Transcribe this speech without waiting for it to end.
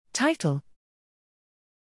Title: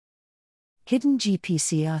 Hidden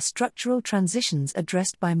GPCR Structural Transitions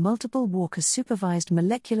Addressed by Multiple Walker Supervised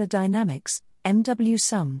Molecular Dynamics,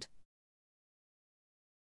 mwSuMD.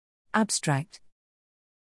 Abstract: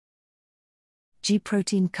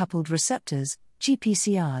 G-protein coupled receptors,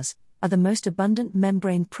 GPCRs, are the most abundant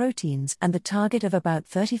membrane proteins and the target of about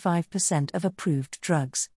 35% of approved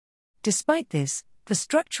drugs. Despite this, the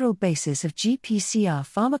structural basis of GPCR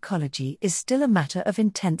pharmacology is still a matter of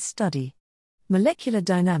intense study. Molecular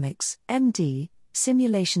dynamics (MD)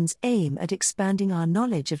 simulations aim at expanding our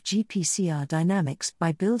knowledge of GPCR dynamics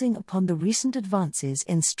by building upon the recent advances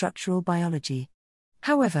in structural biology.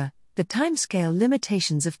 However, the timescale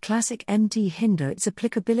limitations of classic MD hinder its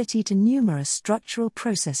applicability to numerous structural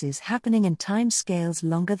processes happening in timescales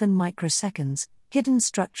longer than microseconds, hidden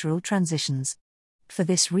structural transitions. For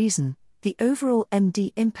this reason, the overall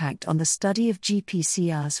MD impact on the study of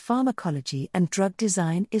GPCR's pharmacology and drug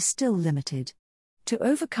design is still limited. To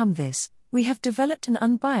overcome this, we have developed an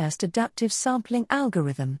unbiased adaptive sampling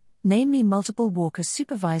algorithm, namely multiple Walker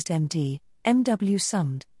supervised MD,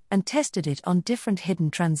 mwSuMD, and tested it on different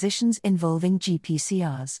hidden transitions involving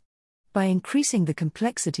GPCRs. By increasing the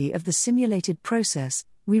complexity of the simulated process,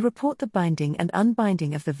 we report the binding and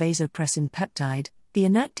unbinding of the vasopressin peptide, the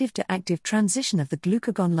inactive to active transition of the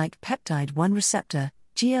glucagon-like peptide 1 receptor,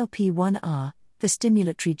 GLP-1R, the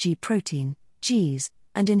stimulatory G protein, Gs,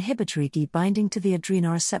 and inhibitory G binding to the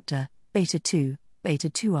adrenoreceptor, beta-2,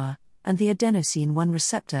 beta-2R, and the adenosine 1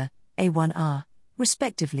 receptor, A1R,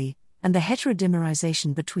 respectively, and the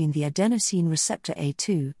heterodimerization between the adenosine receptor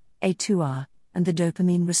A2, A2R, and the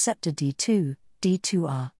dopamine receptor D2,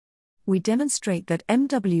 D2R. We demonstrate that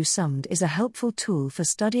mwSuMD is a helpful tool for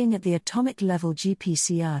studying at the atomic level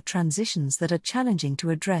GPCR transitions that are challenging to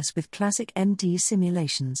address with classic MD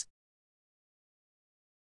simulations.